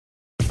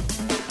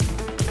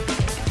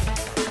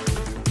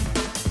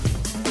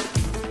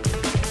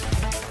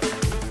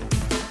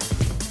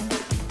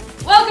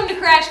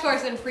Crash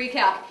Course in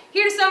Pre-Calc,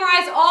 here to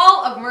summarize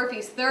all of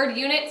Murphy's third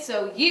unit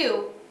so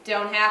you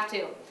don't have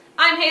to.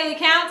 I'm Haley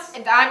Counts.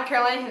 And I'm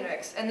Caroline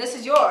Hendricks, and this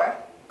is your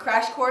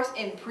Crash Course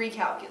in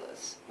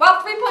Precalculus.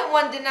 While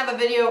 3.1 didn't have a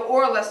video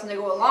or a lesson to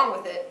go along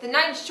with it, the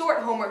 9 short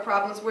homework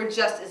problems were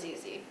just as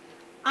easy.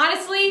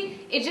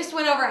 Honestly, it just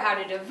went over how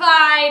to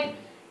divide,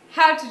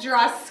 how to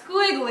draw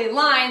squiggly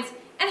lines,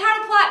 and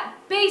how to plot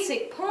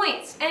basic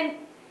points. And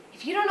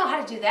if you don't know how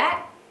to do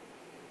that,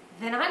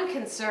 then I'm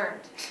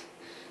concerned.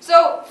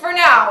 So, for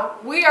now,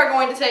 we are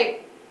going to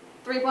take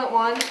 3.1,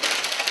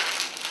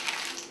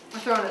 we're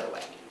throwing it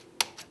away.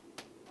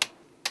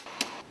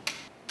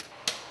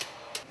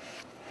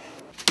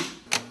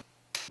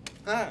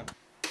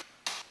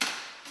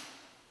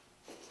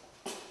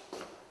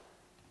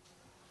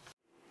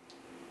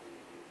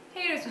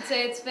 Haters would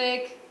say it's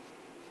fake.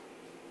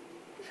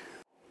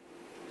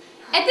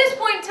 At this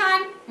point in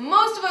time,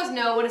 most of us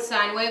know what a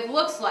sine wave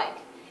looks like.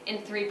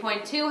 In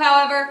 3.2,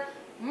 however,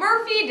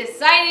 Murphy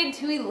decided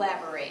to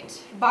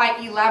elaborate. By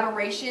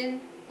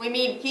elaboration, we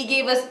mean he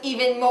gave us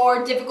even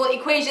more difficult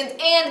equations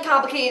and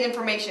complicated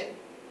information.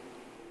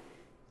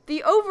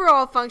 The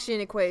overall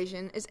function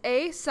equation is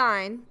a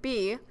sine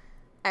b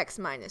x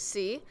minus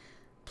c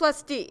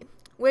plus d,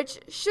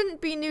 which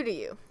shouldn't be new to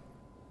you.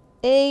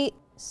 A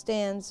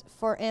stands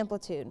for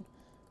amplitude,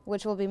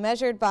 which will be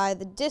measured by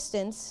the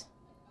distance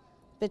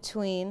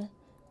between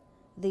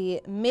the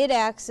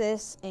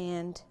mid-axis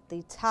and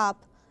the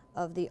top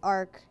of the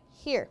arc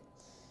here.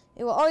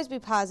 It will always be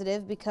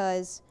positive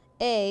because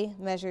A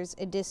measures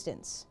a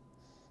distance.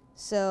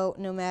 So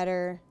no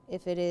matter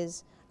if it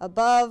is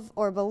above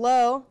or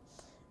below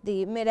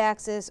the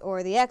mid-axis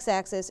or the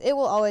x-axis, it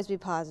will always be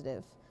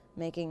positive,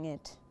 making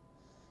it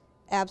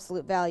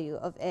absolute value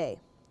of A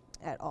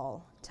at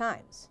all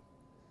times.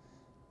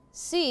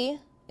 C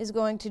is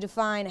going to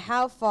define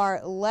how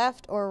far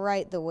left or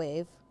right the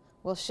wave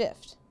will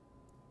shift,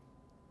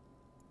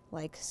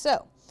 like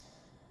so.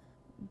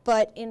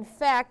 But in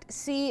fact,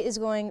 C is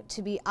going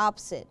to be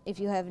opposite. If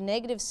you have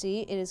negative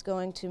C, it is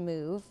going to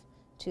move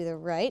to the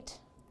right.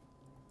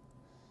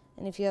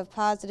 And if you have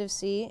positive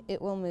C, it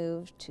will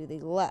move to the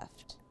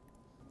left.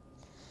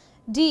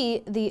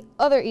 D, the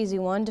other easy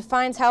one,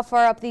 defines how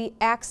far up the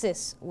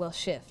axis will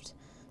shift.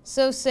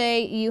 So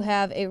say you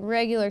have a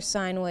regular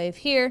sine wave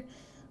here,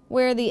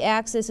 where the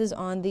axis is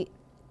on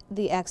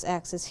the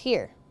x-axis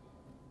here.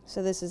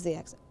 So this is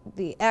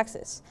the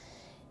axis.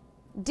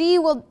 D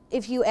will,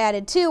 if you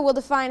added 2, will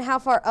define how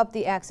far up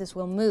the axis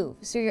will move.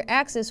 So your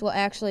axis will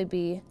actually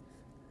be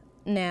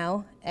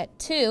now at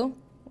 2,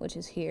 which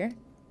is here.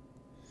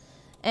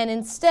 And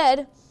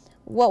instead,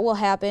 what will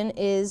happen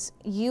is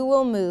you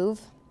will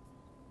move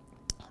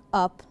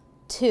up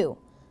 2.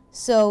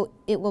 So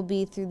it will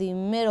be through the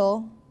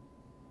middle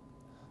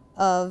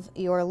of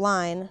your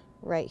line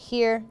right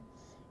here,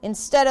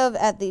 instead of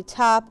at the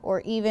top or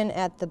even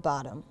at the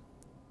bottom.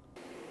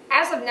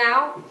 As of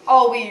now,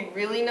 all we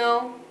really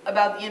know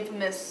about the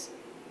infamous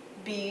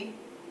b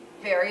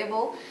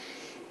variable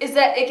is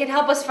that it can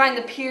help us find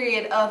the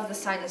period of the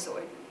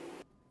sinusoid.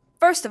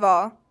 First of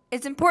all,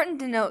 it's important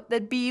to note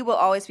that b will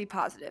always be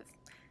positive.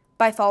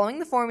 By following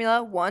the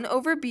formula 1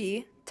 over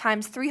b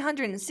times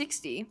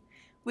 360,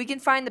 we can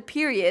find the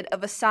period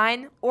of a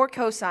sine or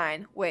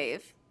cosine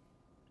wave.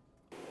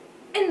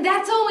 And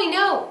that's all we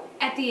know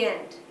at the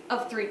end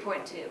of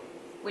 3.2,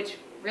 which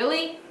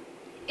really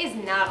is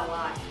not a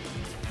lot.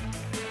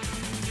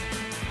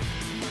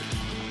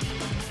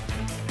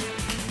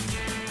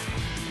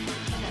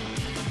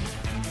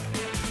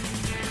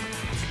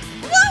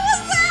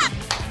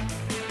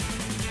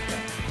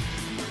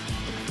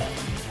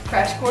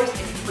 Crash Course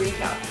in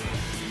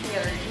Precalculus.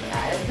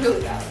 Yeah, it's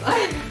really bad.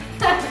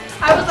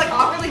 I was like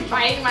awkwardly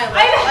biting my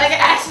lip, like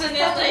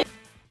accidentally.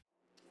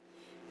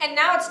 And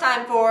now it's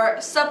time for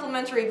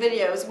supplementary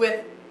videos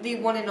with the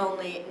one and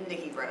only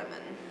Nikki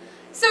Brenneman.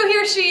 So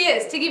here she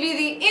is to give you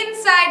the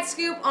inside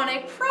scoop on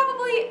a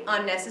probably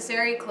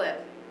unnecessary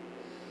clip.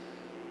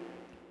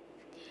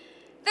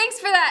 Thanks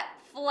for that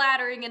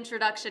flattering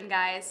introduction,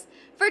 guys.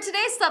 For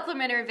today's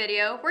supplementary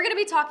video, we're going to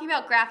be talking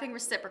about graphing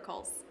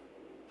reciprocals.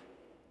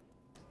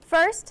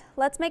 First,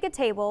 let's make a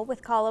table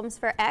with columns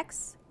for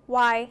x,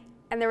 y,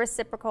 and the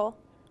reciprocal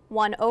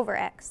 1 over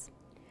x.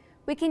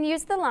 We can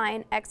use the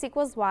line x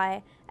equals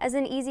y as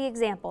an easy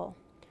example.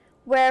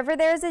 Wherever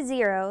there is a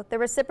 0, the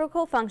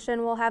reciprocal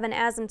function will have an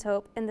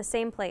asymptote in the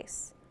same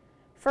place.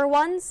 For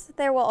ones,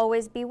 there will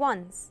always be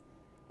ones.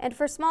 And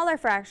for smaller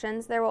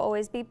fractions, there will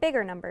always be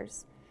bigger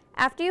numbers.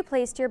 After you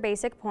placed your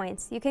basic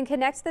points, you can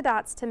connect the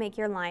dots to make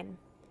your line.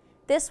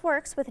 This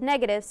works with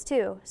negatives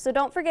too, so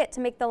don't forget to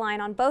make the line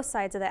on both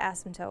sides of the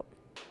asymptote.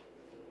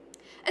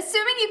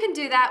 Assuming you can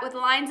do that with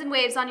lines and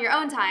waves on your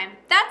own time,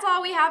 that's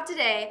all we have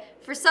today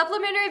for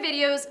supplementary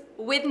videos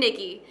with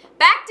Nikki.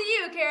 Back to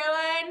you,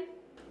 Caroline.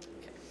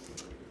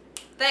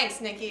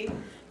 Thanks, Nikki.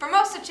 For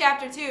most of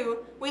Chapter 2,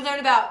 we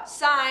learned about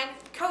sine,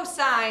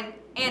 cosine,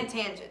 and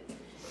tangent.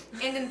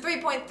 And in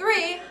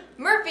 3.3,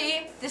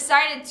 Murphy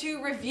decided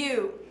to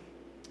review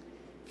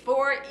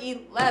for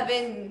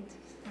 11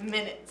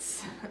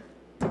 minutes.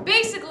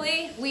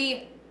 Basically,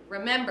 we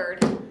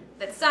remembered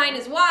that sine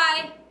is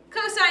y,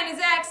 cosine is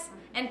x,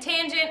 and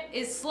tangent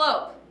is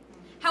slope.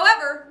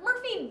 However,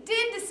 Murphy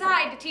did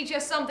decide to teach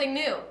us something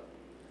new.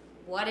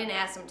 What an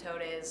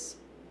asymptote is.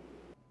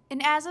 An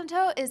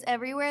asymptote is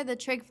everywhere the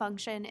trig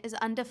function is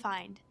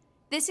undefined.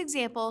 This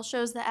example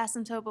shows the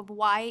asymptote of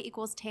y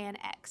equals tan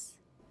x.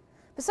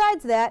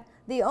 Besides that,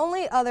 the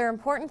only other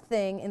important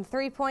thing in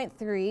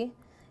 3.3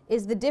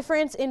 is the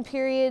difference in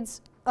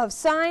periods of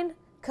sine,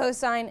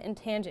 cosine, and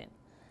tangent.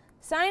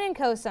 Sine and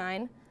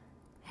cosine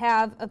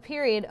have a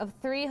period of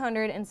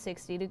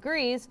 360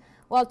 degrees,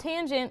 while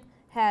tangent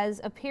has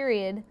a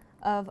period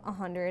of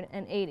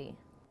 180.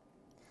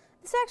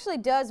 This actually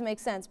does make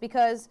sense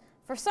because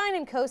for sine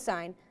and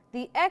cosine,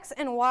 the x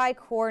and y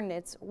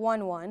coordinates,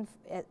 1, 1,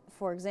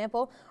 for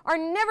example, are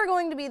never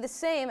going to be the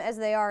same as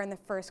they are in the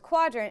first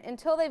quadrant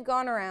until they've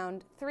gone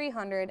around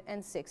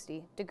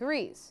 360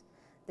 degrees.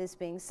 This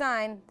being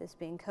sine, this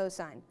being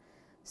cosine.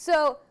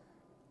 So,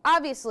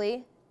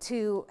 obviously,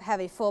 to have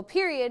a full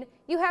period,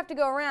 you have to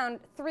go around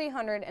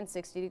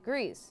 360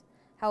 degrees.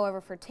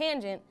 However, for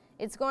tangent,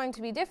 it's going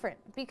to be different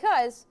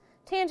because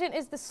tangent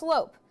is the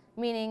slope,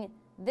 meaning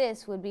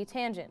this would be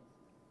tangent.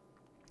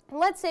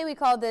 Let's say we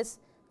call this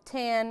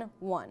tan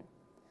 1.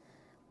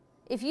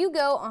 If you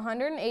go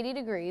 180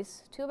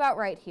 degrees to about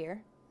right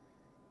here,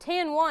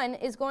 tan 1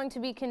 is going to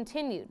be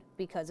continued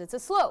because it's a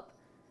slope.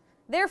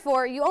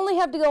 Therefore, you only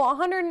have to go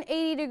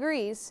 180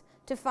 degrees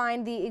to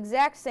find the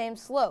exact same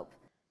slope.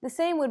 The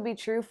same would be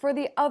true for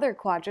the other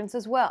quadrants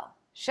as well.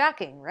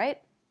 Shocking,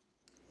 right?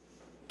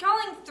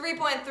 Calling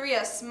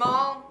 3.3 a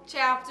small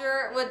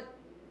chapter would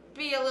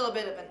be a little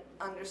bit of an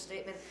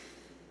understatement.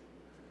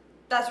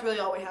 That's really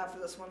all we have for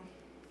this one.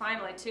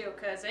 Finally, too,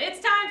 because it's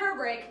time for a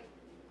break.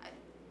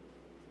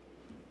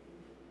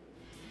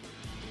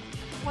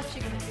 What's she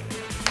gonna do?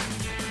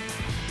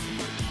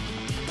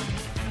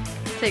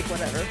 Take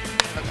whatever.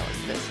 I don't know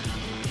what this.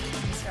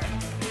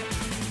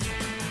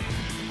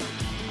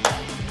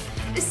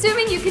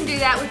 Assuming you can do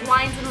that with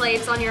lines and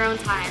lathes on your own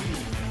time.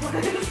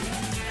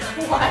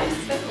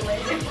 Lines and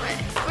lathes.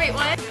 Wait,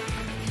 what?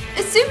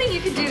 Assuming you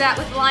can do that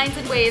with lines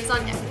and waves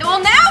on. Well,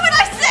 now what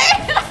I say?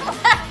 I'm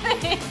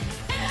laughing.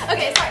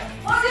 Okay, sorry.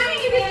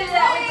 Assuming you can do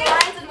that with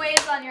lines and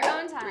waves on your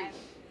own time.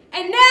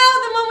 And now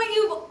the moment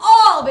you've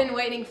all been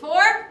waiting for.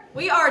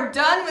 We are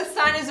done with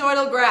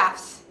sinusoidal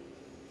graphs.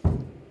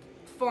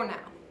 For now.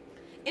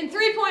 In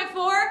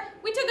 3.4,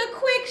 we took a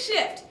quick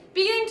shift,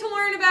 beginning to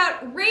learn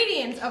about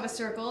radians of a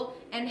circle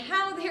and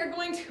how they are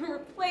going to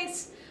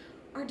replace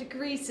our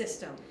degree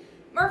system.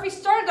 Murphy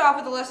started off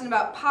with a lesson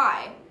about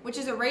pi, which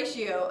is a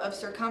ratio of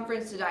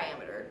circumference to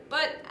diameter,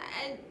 but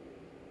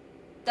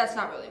that's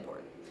not really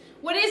important.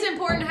 What is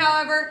important,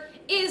 however,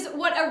 is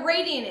what a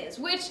radian is,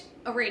 which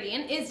a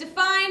radian is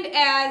defined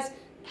as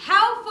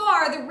how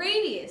far the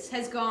radius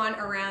has gone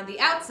around the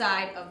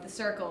outside of the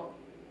circle.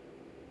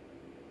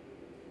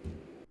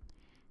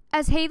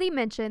 As Haley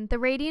mentioned, the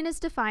radian is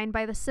defined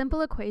by the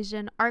simple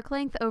equation arc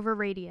length over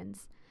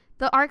radians.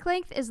 The arc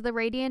length is the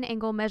radian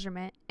angle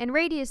measurement, and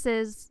radius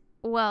is,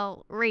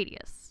 well,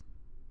 radius.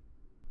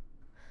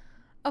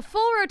 A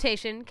full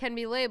rotation can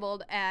be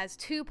labeled as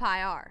 2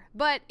 pi r,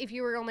 but if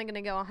you were only going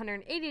to go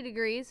 180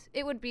 degrees,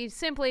 it would be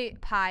simply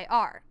pi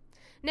r.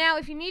 Now,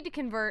 if you need to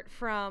convert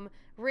from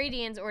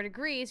radians or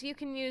degrees, you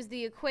can use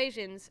the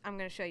equations I'm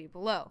going to show you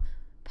below.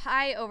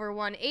 Pi over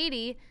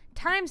 180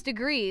 times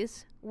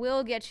degrees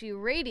will get you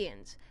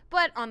radians,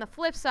 but on the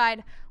flip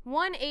side,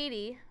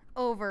 180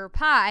 over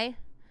pi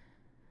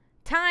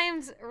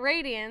times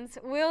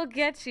radians will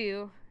get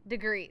you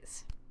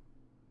degrees.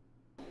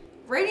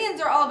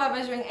 Radians are all about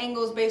measuring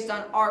angles based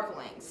on arc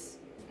lengths,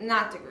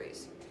 not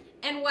degrees.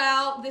 And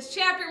while this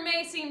chapter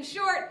may seem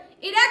short,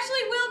 it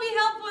actually will be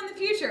helpful in the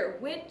future,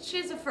 which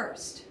is a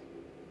first.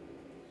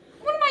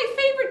 One of my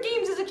favorite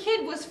games as a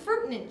kid was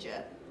Fruit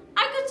Ninja.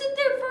 I could sit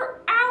there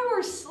for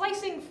hours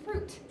slicing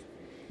fruit.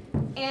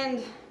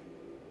 And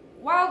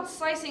while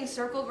slicing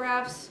circle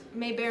graphs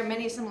may bear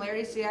many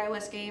similarities to the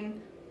iOS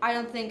game, I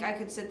don't think I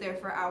could sit there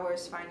for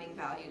hours finding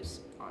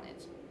values on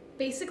it.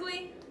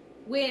 Basically,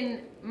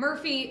 when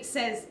Murphy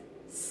says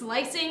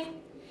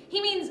slicing,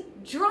 he means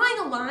drawing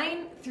a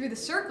line through the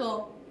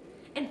circle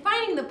and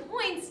finding the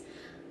points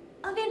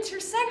of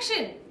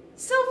intersection.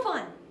 So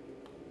fun.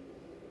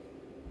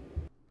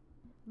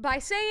 By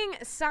saying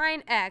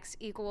sine x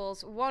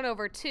equals 1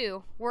 over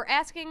 2, we're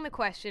asking the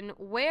question,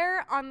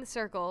 where on the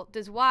circle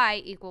does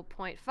y equal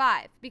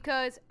 0.5?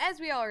 Because,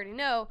 as we already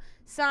know,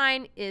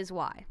 sine is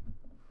y.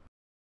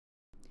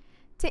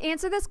 To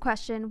answer this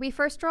question, we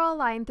first draw a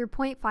line through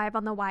 0.5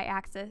 on the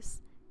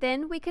y-axis.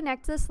 Then we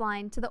connect this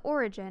line to the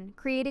origin,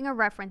 creating a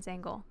reference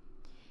angle.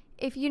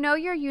 If you know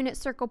your unit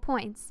circle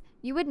points,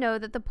 you would know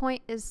that the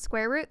point is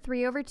square root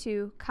 3 over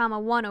 2, comma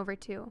 1 over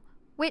 2,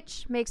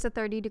 which makes a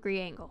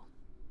 30-degree angle.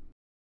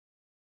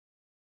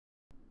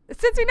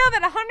 Since we know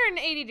that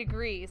 180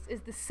 degrees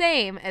is the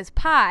same as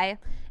pi,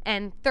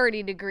 and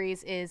 30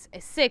 degrees is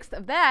a sixth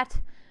of that,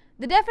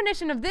 the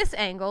definition of this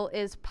angle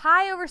is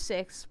pi over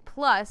 6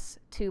 plus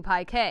 2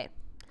 pi k.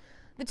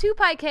 The 2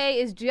 pi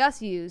k is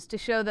just used to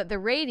show that the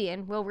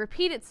radian will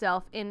repeat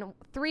itself in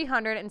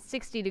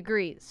 360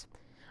 degrees.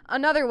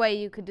 Another way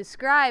you could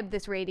describe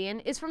this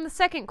radian is from the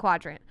second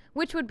quadrant,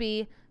 which would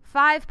be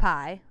 5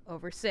 pi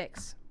over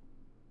 6.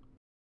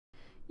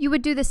 You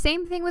would do the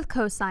same thing with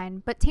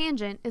cosine, but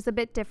tangent is a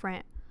bit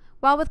different.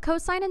 While with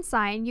cosine and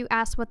sine, you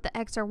ask what the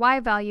x or y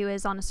value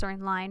is on a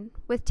certain line,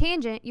 with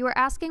tangent, you are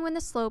asking when the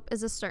slope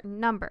is a certain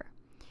number.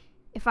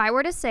 If I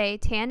were to say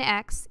tan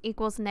x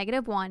equals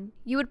 -1,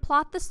 you would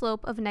plot the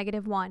slope of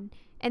 -1,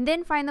 and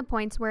then find the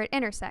points where it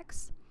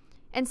intersects.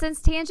 And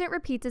since tangent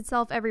repeats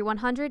itself every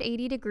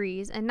 180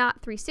 degrees and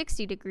not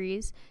 360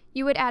 degrees,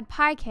 you would add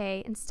pi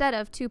k instead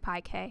of 2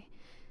 pi k.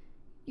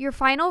 Your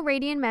final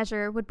radian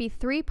measure would be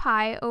 3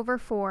 pi over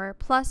 4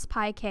 plus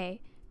pi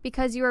k,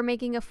 because you are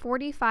making a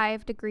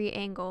 45-degree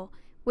angle,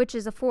 which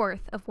is a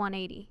fourth of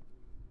 180.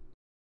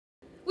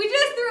 We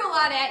just threw a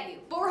lot at you,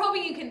 but we're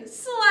hoping you can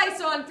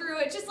slice on through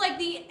it just like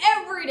the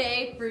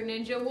everyday Fruit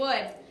Ninja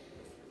would.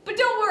 But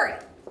don't worry,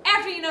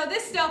 after you know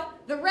this stuff,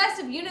 the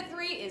rest of Unit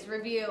 3 is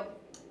review.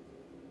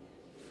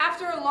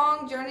 After a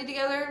long journey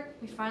together,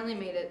 we finally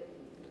made it.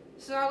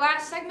 This is our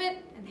last segment,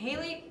 and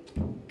Haley,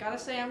 gotta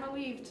say I'm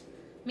relieved.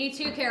 Me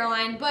too,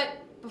 Caroline, but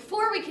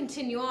before we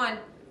continue on,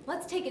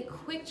 let's take a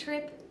quick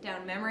trip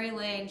down memory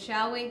lane,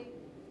 shall we?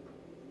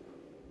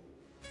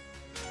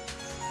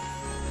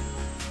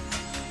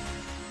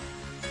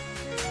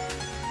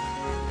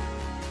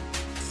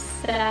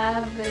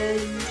 Savage.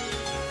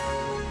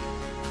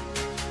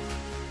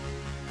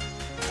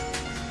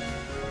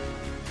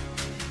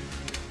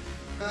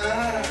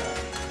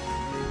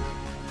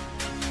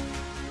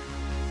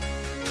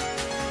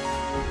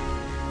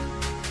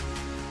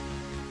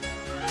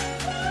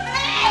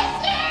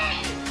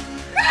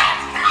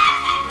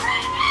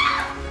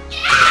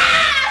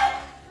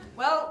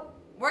 Well,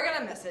 we're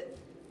gonna miss it.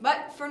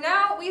 But for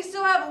now, we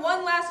still have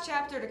one last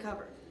chapter to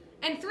cover.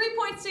 And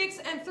 3.6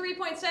 and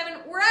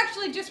 3.7 were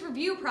actually just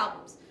review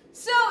problems.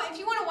 So if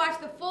you want to watch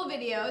the full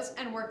videos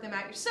and work them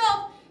out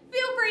yourself,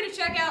 feel free to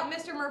check out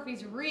Mr.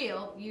 Murphy's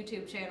real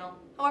YouTube channel.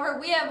 However,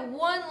 we have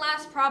one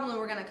last problem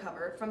we're gonna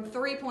cover from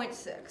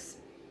 3.6.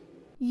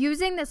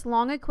 Using this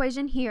long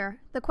equation here,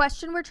 the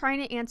question we're trying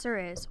to answer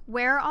is,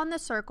 where on the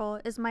circle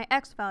is my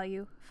x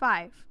value,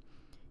 5?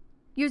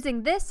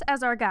 Using this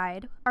as our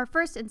guide, our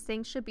first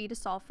instinct should be to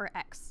solve for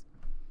x.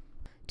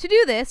 To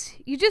do this,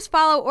 you just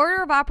follow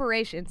order of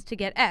operations to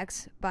get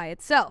x by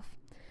itself.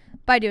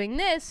 By doing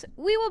this,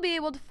 we will be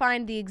able to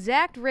find the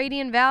exact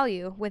radian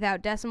value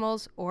without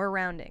decimals or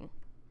rounding.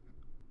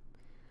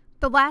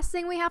 The last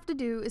thing we have to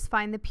do is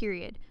find the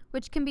period,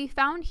 which can be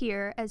found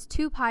here as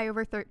 2 pi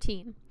over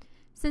 13.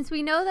 Since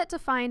we know that to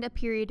find a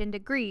period in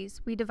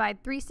degrees, we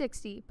divide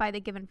 360 by the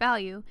given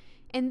value,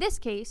 in this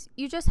case,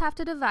 you just have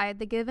to divide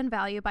the given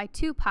value by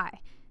 2 pi,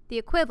 the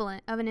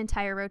equivalent of an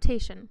entire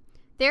rotation.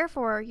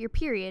 Therefore, your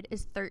period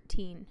is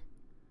 13.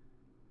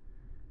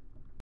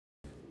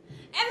 And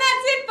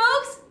that's it,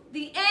 folks!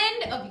 The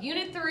end of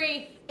Unit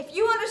 3. If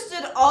you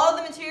understood all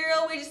the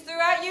material we just threw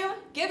at you,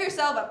 give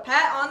yourself a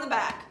pat on the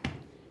back.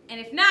 And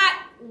if not,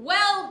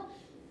 well,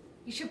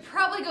 you should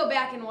probably go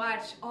back and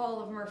watch all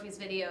of Murphy's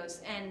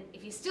videos. And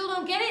if you still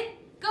don't get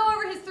it, go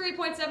over his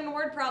 3.7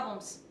 word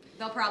problems.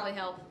 They'll probably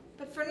help.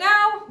 But for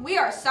now, we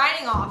are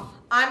signing off.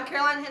 I'm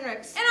Caroline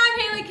Henricks. And I'm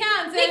Haley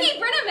Counts. Vicky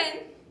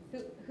Brenneman.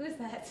 Who's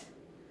that?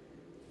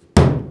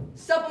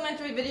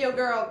 Supplementary video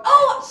girl.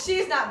 Oh,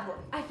 she's not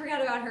important. I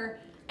forgot about her.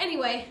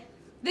 Anyway,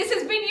 this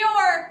has been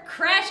your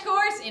crash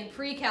course in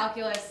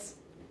Precalculus.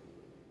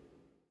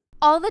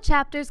 All the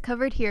chapters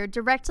covered here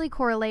directly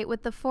correlate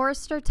with the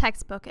Forrester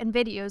textbook and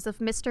videos of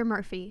Mr.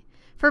 Murphy.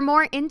 For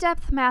more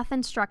in-depth math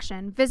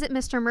instruction, visit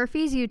Mr.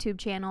 Murphy's YouTube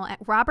channel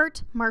at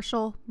Robert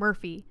Marshall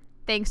Murphy.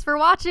 Thanks for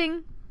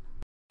watching!